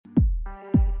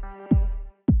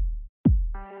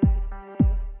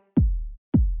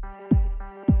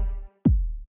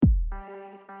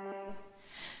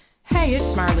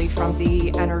Natalie from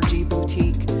the Energy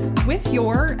Boutique with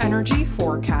your energy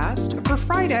forecast for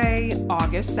Friday,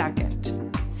 August 2nd.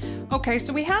 Okay,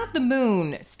 so we have the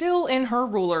moon still in her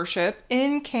rulership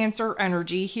in Cancer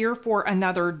energy here for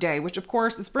another day, which of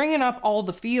course is bringing up all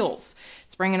the feels.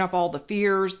 It's bringing up all the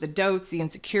fears, the doubts, the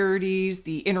insecurities,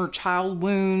 the inner child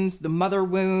wounds, the mother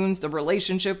wounds, the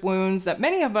relationship wounds that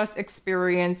many of us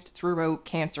experienced throughout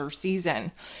Cancer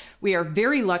season. We are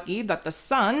very lucky that the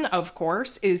sun, of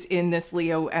course, is in this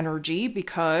Leo energy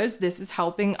because this is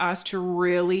helping us to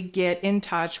really get in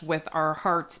touch with our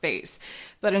heart space.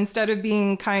 But instead of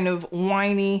being kind of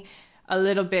whiny, a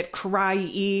little bit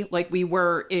cry-y like we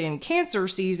were in Cancer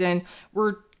season,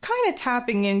 we're kind of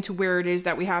tapping into where it is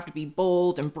that we have to be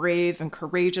bold and brave and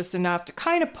courageous enough to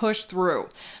kind of push through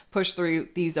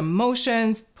these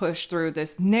emotions, push through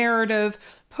this narrative,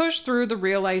 push through the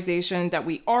realization that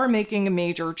we are making a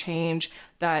major change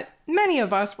that many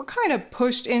of us were kind of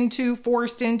pushed into,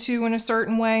 forced into in a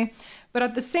certain way. But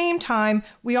at the same time,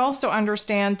 we also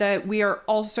understand that we are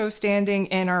also standing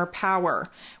in our power.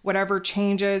 Whatever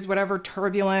changes, whatever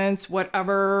turbulence,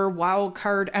 whatever wild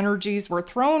card energies were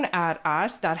thrown at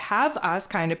us that have us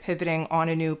kind of pivoting on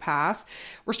a new path,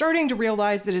 we're starting to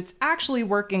realize that it's actually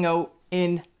working out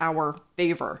in our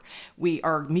favor. We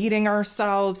are meeting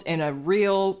ourselves in a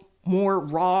real, more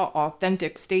raw,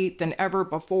 authentic state than ever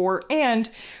before, and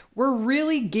we're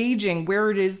really gauging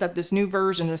where it is that this new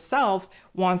version of self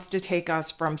wants to take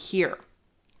us from here.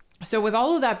 So with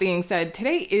all of that being said,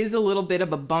 today is a little bit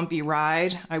of a bumpy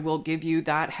ride. I will give you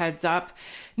that heads up.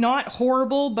 Not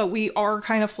horrible, but we are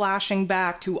kind of flashing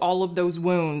back to all of those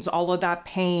wounds, all of that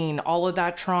pain, all of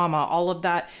that trauma, all of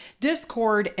that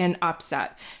discord and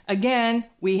upset. Again,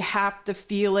 we have to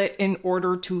feel it in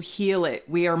order to heal it.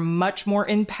 We are much more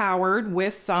empowered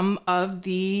with some of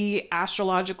the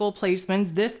astrological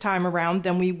placements this time around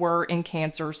than we were in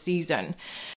Cancer season.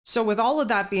 So with all of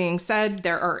that being said,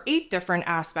 there are 8 different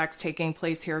aspects taking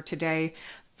place here today.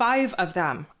 5 of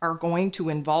them are going to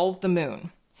involve the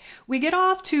moon. We get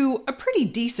off to a pretty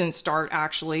decent start,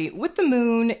 actually, with the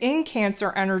moon in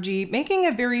Cancer energy, making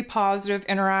a very positive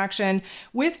interaction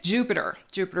with Jupiter.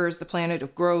 Jupiter is the planet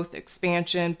of growth,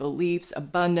 expansion, beliefs,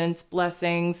 abundance,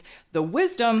 blessings, the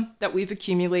wisdom that we've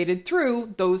accumulated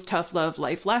through those tough love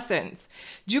life lessons.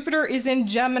 Jupiter is in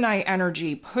Gemini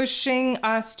energy, pushing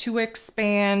us to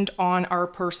expand on our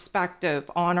perspective,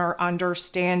 on our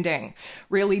understanding,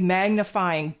 really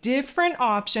magnifying different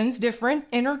options, different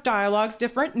inner dialogues,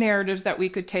 different narratives that we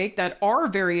could take that are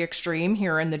very extreme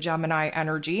here in the Gemini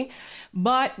energy.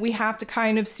 But we have to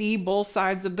kind of see both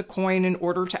sides of the coin in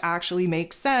order to actually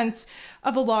make sense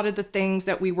of a lot of the things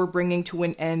that we were bringing to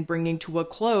an end, bringing to a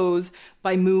close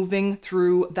by moving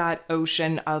through that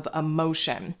ocean of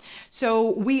emotion.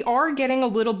 So we are getting a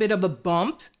little bit of a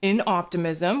bump in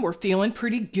optimism. We're feeling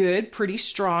pretty good, pretty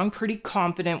strong, pretty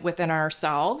confident within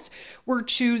ourselves. We're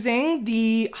choosing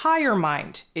the higher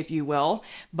mind, if you will,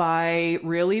 by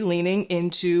really leaning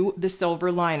into the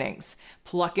silver linings,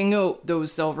 plucking out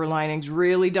those silver linings,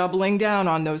 really doubling down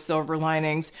on those silver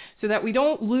linings so that we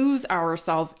don't lose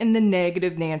ourselves in the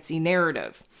negative Nancy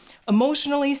narrative.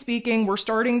 Emotionally speaking, we're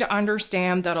starting to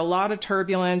understand that a lot of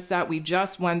turbulence that we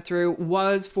just went through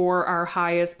was for our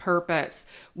highest purpose,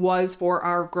 was for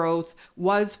our growth,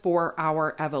 was for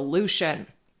our evolution.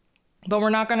 But we're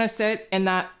not going to sit in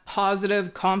that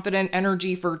positive, confident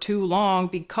energy for too long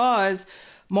because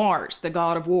Mars, the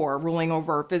god of war, ruling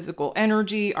over our physical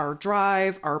energy, our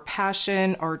drive, our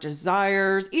passion, our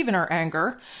desires, even our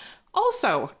anger.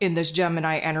 Also in this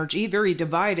Gemini energy, very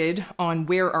divided on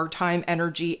where our time,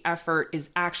 energy, effort is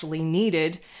actually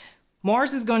needed.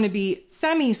 Mars is going to be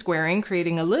semi-squaring,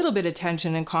 creating a little bit of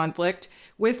tension and conflict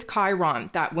with Chiron,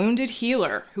 that wounded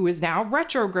healer who is now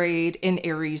retrograde in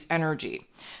Aries energy.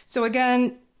 So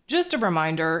again, just a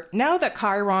reminder, now that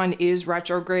Chiron is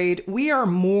retrograde, we are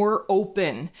more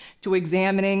open to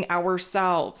examining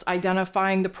ourselves,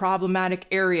 identifying the problematic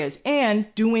areas,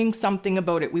 and doing something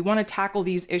about it. We want to tackle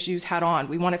these issues head on.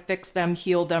 We want to fix them,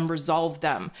 heal them, resolve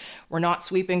them. We're not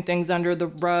sweeping things under the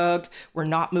rug. We're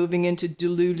not moving into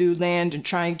Delulu land and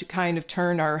trying to kind of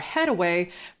turn our head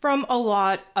away from a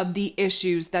lot of the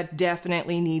issues that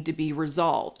definitely need to be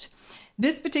resolved.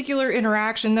 This particular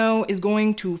interaction, though, is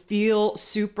going to feel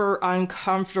super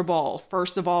uncomfortable.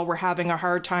 First of all, we're having a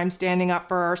hard time standing up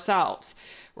for ourselves.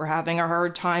 We're having a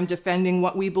hard time defending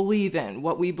what we believe in,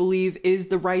 what we believe is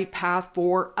the right path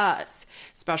for us,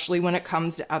 especially when it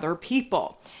comes to other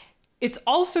people. It's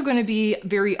also going to be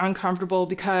very uncomfortable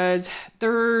because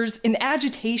there's an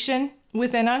agitation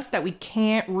within us that we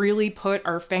can't really put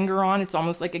our finger on. It's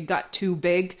almost like it got too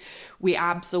big. We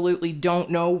absolutely don't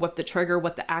know what the trigger,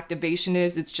 what the activation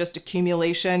is. It's just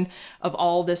accumulation of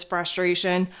all this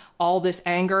frustration, all this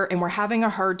anger, and we're having a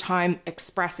hard time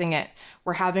expressing it.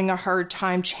 We're having a hard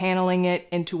time channeling it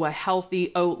into a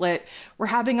healthy outlet. We're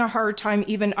having a hard time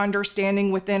even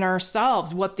understanding within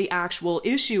ourselves what the actual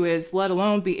issue is, let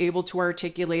alone be able to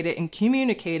articulate it and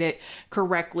communicate it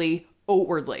correctly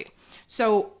outwardly.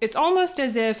 So it's almost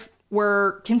as if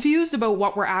we're confused about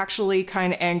what we're actually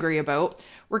kind of angry about.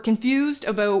 We're confused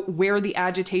about where the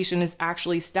agitation is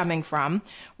actually stemming from.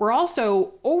 We're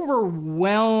also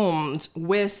overwhelmed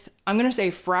with, I'm going to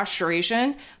say,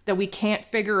 frustration that we can't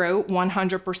figure out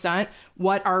 100%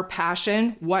 what our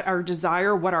passion, what our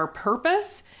desire, what our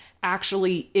purpose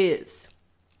actually is.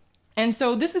 And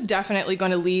so this is definitely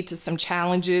going to lead to some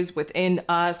challenges within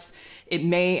us. It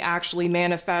may actually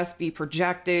manifest, be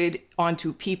projected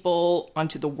onto people,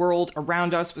 onto the world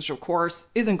around us, which of course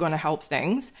isn't going to help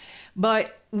things.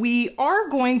 But we are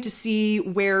going to see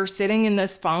where sitting in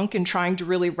this funk and trying to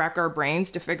really wreck our brains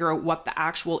to figure out what the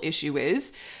actual issue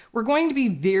is, we're going to be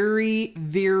very,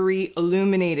 very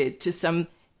illuminated to some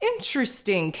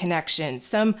interesting connections,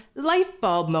 some light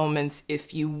bulb moments,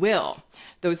 if you will.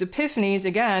 Those epiphanies,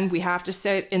 again, we have to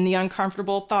sit in the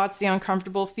uncomfortable thoughts, the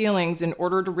uncomfortable feelings in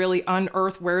order to really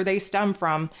unearth where they stem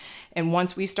from. And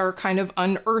once we start kind of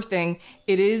unearthing,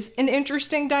 it is an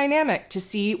interesting dynamic to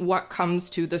see what comes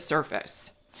to the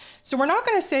surface. So we're not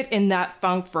going to sit in that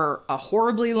funk for a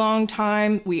horribly long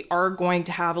time. We are going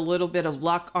to have a little bit of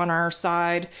luck on our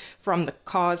side from the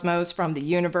cosmos, from the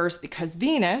universe, because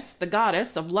Venus, the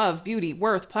goddess of love, beauty,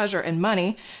 worth, pleasure, and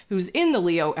money, who's in the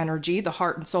Leo energy, the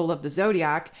heart and soul of the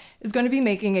zodiac, is going to be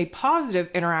making a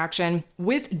positive interaction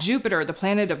with Jupiter, the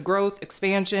planet of growth,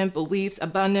 expansion, beliefs,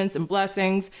 abundance, and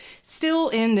blessings, still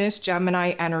in this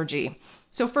Gemini energy.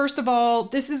 So first of all,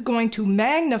 this is going to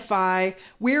magnify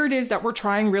where it is that we're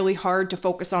trying really hard to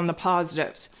focus on the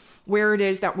positives, where it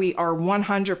is that we are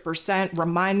 100%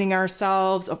 reminding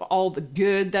ourselves of all the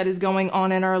good that is going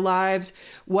on in our lives,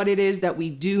 what it is that we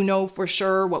do know for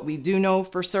sure, what we do know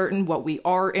for certain, what we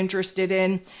are interested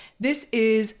in. This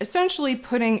is essentially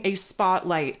putting a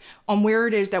spotlight on where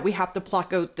it is that we have to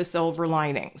pluck out the silver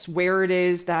linings, where it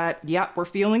is that, yep, we're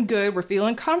feeling good, we're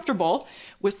feeling comfortable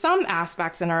with some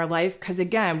aspects in our life. Because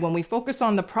again, when we focus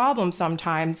on the problem,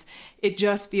 sometimes it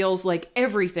just feels like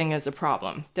everything is a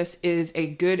problem. This is a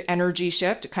good energy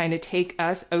shift to kind of take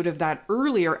us out of that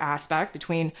earlier aspect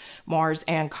between Mars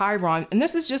and Chiron. And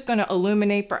this is just going to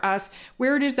illuminate for us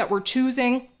where it is that we're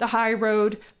choosing the high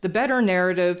road, the better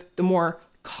narrative, the more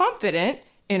confident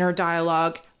in our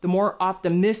dialogue, the more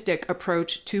optimistic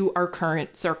approach to our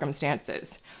current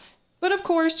circumstances. But of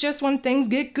course, just when things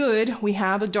get good, we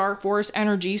have a dark force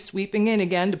energy sweeping in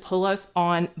again to pull us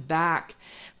on back.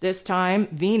 This time,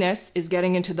 Venus is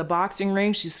getting into the boxing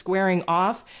ring. She's squaring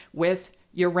off with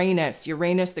Uranus,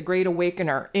 the great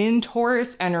awakener, in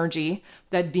Taurus energy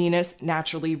that Venus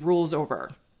naturally rules over.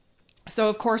 So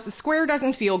of course, the square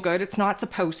doesn't feel good. It's not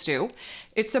supposed to.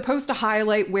 It's supposed to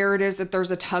highlight where it is that there's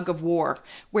a tug of war,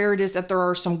 where it is that there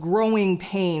are some growing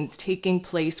pains taking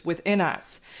place within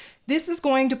us. This is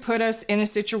going to put us in a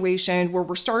situation where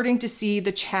we're starting to see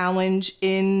the challenge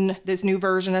in this new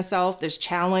version of self, this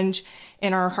challenge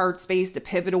in our heart space, to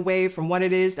pivot away from what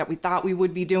it is that we thought we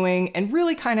would be doing and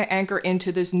really kind of anchor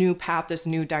into this new path, this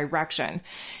new direction.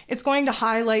 It's going to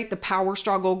highlight the power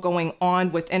struggle going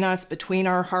on within us, between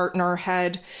our heart and our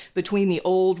head, between the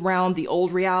old realm, the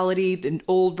old reality, the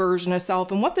old version of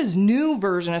self, and what this new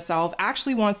version of self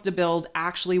actually wants to build,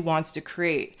 actually wants to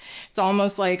create. It's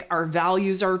almost like our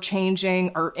values are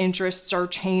changing, our interests are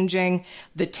changing,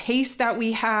 the taste that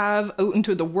we have out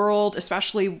into the world,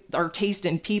 especially our taste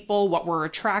in people, what we're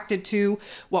attracted to,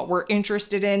 what we're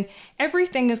interested in,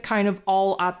 everything is kind of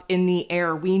all up in the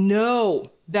air. We know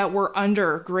that we're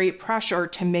under great pressure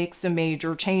to make some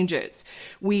major changes.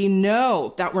 We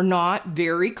know that we're not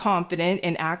very confident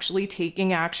in actually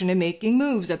taking action and making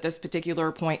moves at this particular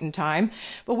point in time.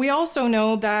 But we also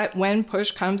know that when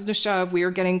push comes to shove, we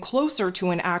are getting closer to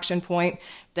an action point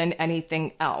than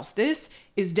anything else. This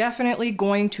is definitely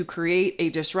going to create a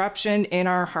disruption in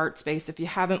our heart space. If you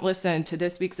haven't listened to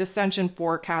this week's Ascension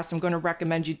forecast, I'm going to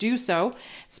recommend you do so,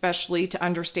 especially to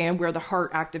understand where the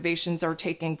heart activations are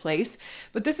taking place.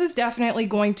 But this is definitely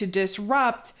going to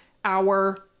disrupt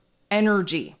our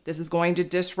energy. This is going to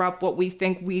disrupt what we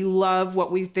think we love,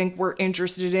 what we think we're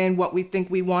interested in, what we think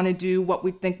we want to do, what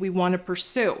we think we want to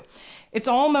pursue. It's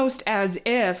almost as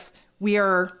if we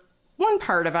are, one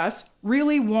part of us,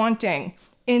 really wanting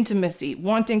intimacy,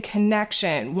 wanting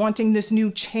connection, wanting this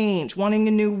new change, wanting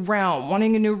a new realm,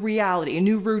 wanting a new reality, a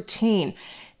new routine,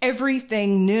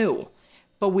 everything new.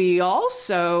 But we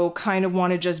also kind of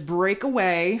want to just break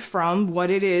away from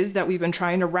what it is that we've been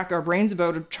trying to wreck our brains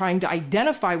about, or trying to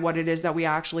identify what it is that we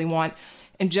actually want,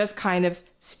 and just kind of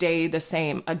stay the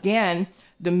same. Again,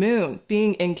 the moon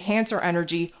being in Cancer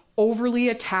energy, overly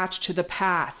attached to the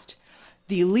past.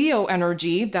 The Leo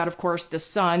energy, that of course the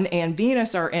Sun and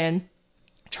Venus are in,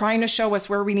 trying to show us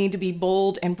where we need to be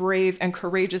bold and brave and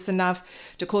courageous enough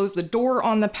to close the door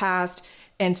on the past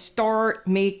and start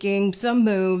making some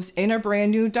moves in a brand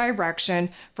new direction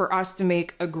for us to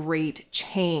make a great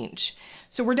change.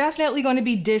 So we're definitely going to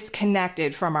be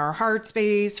disconnected from our heart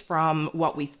space, from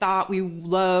what we thought we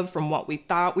loved, from what we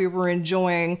thought we were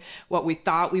enjoying, what we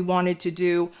thought we wanted to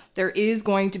do. There is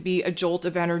going to be a jolt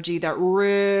of energy that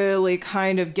really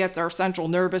kind of gets our central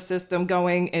nervous system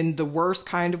going in the worst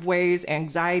kind of ways.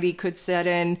 Anxiety could set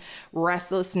in,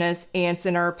 restlessness, ants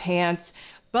in our pants.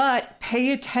 But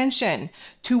pay attention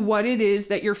to what it is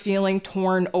that you're feeling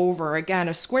torn over. Again,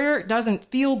 a square doesn't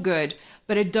feel good,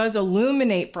 but it does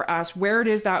illuminate for us where it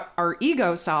is that our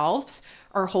ego selves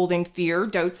are holding fear,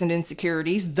 doubts, and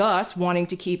insecurities, thus wanting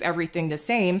to keep everything the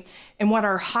same, and what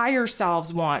our higher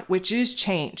selves want, which is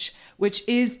change, which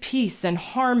is peace and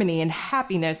harmony and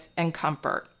happiness and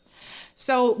comfort.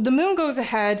 So the moon goes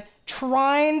ahead,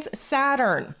 trines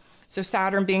Saturn. So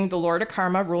Saturn being the Lord of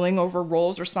Karma, ruling over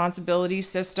roles, responsibilities,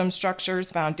 systems,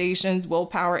 structures, foundations,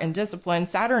 willpower, and discipline.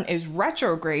 Saturn is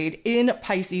retrograde in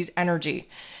Pisces energy.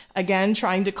 Again,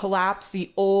 trying to collapse the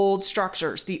old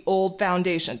structures, the old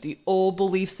foundation, the old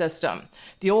belief system,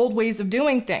 the old ways of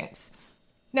doing things.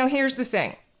 Now, here's the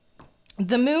thing.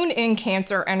 The moon in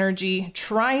Cancer energy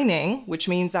trining, which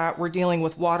means that we're dealing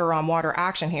with water on water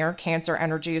action here. Cancer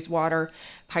energy is water.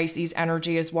 Pisces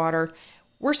energy is water.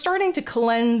 We're starting to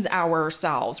cleanse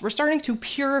ourselves. We're starting to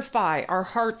purify our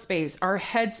heart space, our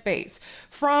head space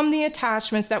from the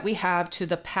attachments that we have to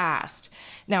the past.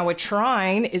 Now, a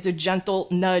trine is a gentle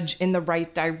nudge in the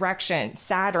right direction.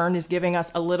 Saturn is giving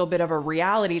us a little bit of a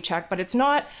reality check, but it's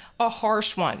not a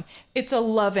harsh one. It's a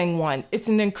loving one. It's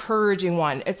an encouraging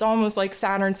one. It's almost like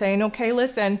Saturn saying, okay,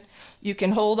 listen, you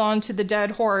can hold on to the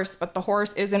dead horse, but the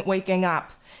horse isn't waking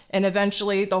up. And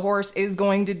eventually the horse is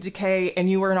going to decay and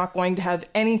you are not going to have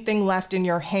anything left in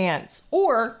your hands.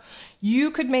 Or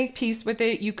you could make peace with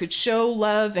it. You could show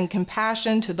love and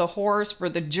compassion to the horse for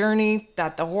the journey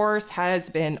that the horse has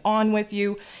been on with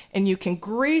you. And you can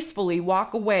gracefully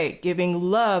walk away giving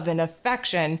love and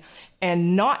affection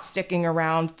and not sticking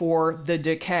around for the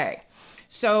decay.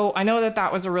 So I know that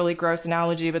that was a really gross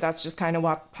analogy, but that's just kind of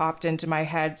what popped into my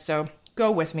head. So go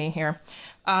with me here.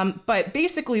 But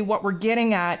basically what we're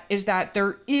getting at is that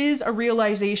there is a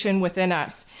realization within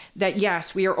us that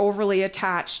yes, we are overly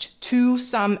attached to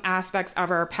some aspects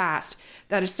of our past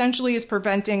that essentially is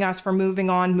preventing us from moving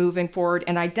on, moving forward,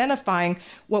 and identifying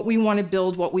what we want to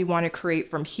build, what we want to create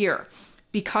from here.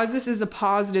 Because this is a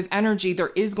positive energy,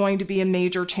 there is going to be a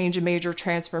major change, a major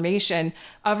transformation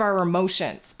of our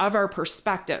emotions, of our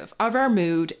perspective, of our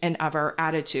mood, and of our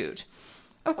attitude.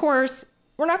 Of course,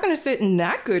 we're not going to sit in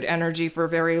that good energy for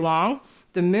very long.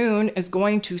 The moon is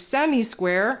going to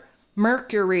semi-square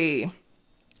Mercury.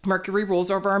 Mercury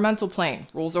rules over our mental plane,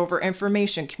 rules over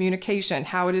information, communication,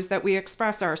 how it is that we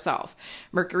express ourselves.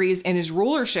 Mercury is in his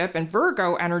rulership and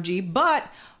Virgo energy, but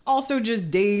also just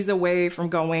days away from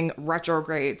going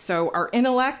retrograde. So our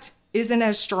intellect isn't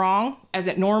as strong as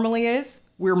it normally is.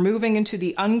 We're moving into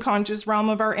the unconscious realm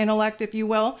of our intellect, if you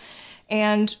will.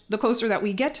 And the closer that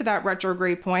we get to that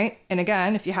retrograde point, and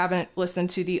again, if you haven't listened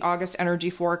to the August energy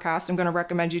forecast, I'm going to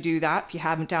recommend you do that. If you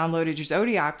haven't downloaded your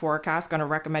zodiac forecast, I'm going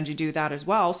to recommend you do that as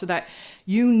well, so that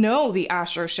you know the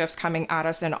astro shifts coming at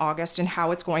us in August and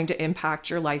how it's going to impact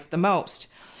your life the most.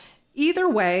 Either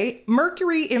way,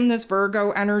 Mercury in this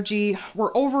Virgo energy,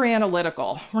 we're over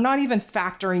analytical. We're not even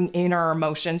factoring in our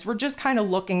emotions. We're just kind of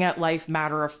looking at life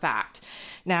matter of fact.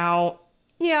 Now,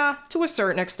 yeah, to a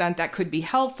certain extent that could be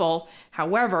helpful.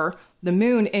 However, the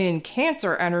moon in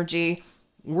Cancer energy,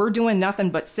 we're doing nothing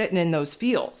but sitting in those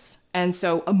fields. And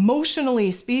so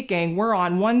emotionally speaking, we're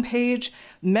on one page.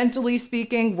 Mentally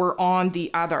speaking, we're on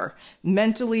the other.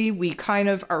 Mentally, we kind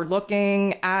of are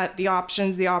looking at the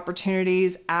options, the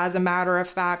opportunities, as a matter of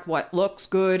fact, what looks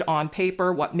good on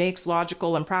paper, what makes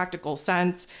logical and practical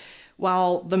sense.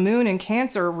 While the moon in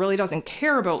Cancer really doesn't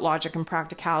care about logic and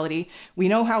practicality, we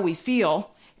know how we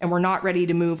feel, and we're not ready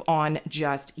to move on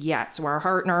just yet. So our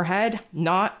heart and our head,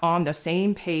 not on the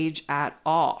same page at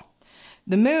all.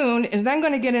 The moon is then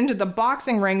going to get into the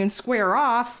boxing ring and square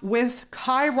off with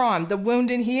Chiron, the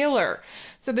wounded healer.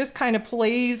 So this kind of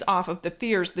plays off of the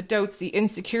fears, the doubts, the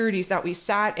insecurities that we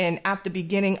sat in at the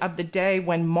beginning of the day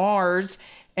when Mars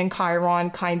and Chiron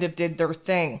kind of did their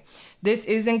thing. This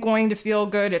isn't going to feel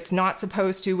good. It's not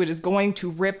supposed to. It is going to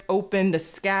rip open the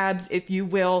scabs, if you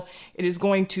will. It is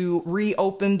going to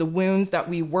reopen the wounds that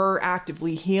we were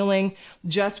actively healing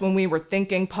just when we were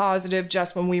thinking positive,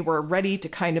 just when we were ready to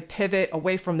kind of pivot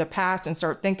away from the past and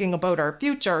start thinking about our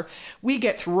future. We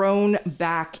get thrown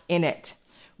back in it.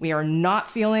 We are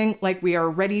not feeling like we are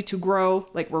ready to grow,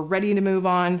 like we're ready to move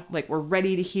on, like we're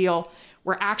ready to heal.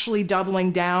 We're actually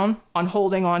doubling down on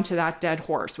holding on to that dead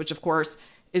horse, which of course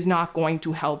is not going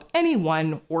to help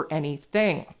anyone or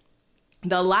anything.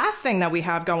 The last thing that we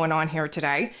have going on here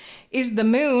today is the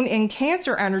moon in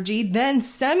Cancer energy, then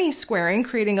semi-squaring,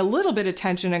 creating a little bit of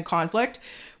tension and conflict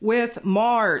with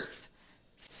Mars.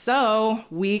 So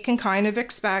we can kind of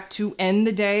expect to end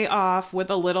the day off with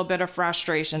a little bit of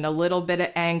frustration, a little bit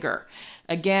of anger.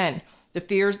 Again, the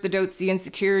fears, the doubts, the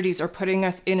insecurities are putting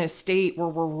us in a state where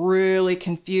we're really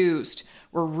confused,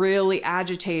 we're really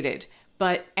agitated.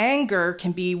 But anger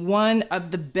can be one of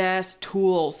the best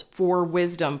tools for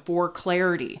wisdom, for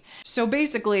clarity. So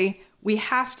basically, we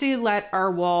have to let our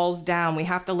walls down. We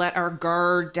have to let our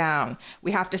guard down.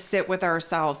 We have to sit with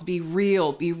ourselves, be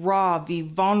real, be raw, be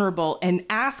vulnerable, and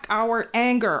ask our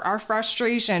anger, our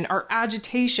frustration, our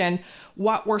agitation,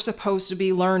 what we're supposed to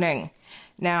be learning.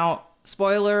 Now,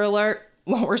 spoiler alert,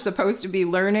 what we're supposed to be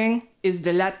learning is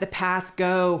to let the past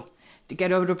go, to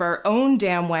get out of our own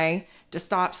damn way, to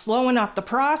stop slowing up the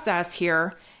process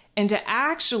here, and to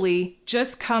actually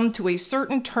just come to a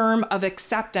certain term of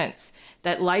acceptance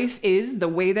that life is the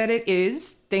way that it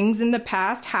is. Things in the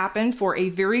past happened for a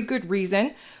very good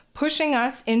reason, pushing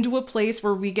us into a place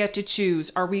where we get to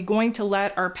choose. Are we going to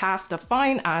let our past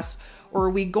define us, or are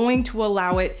we going to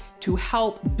allow it to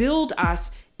help build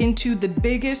us into the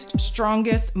biggest,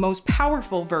 strongest, most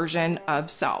powerful version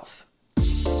of self?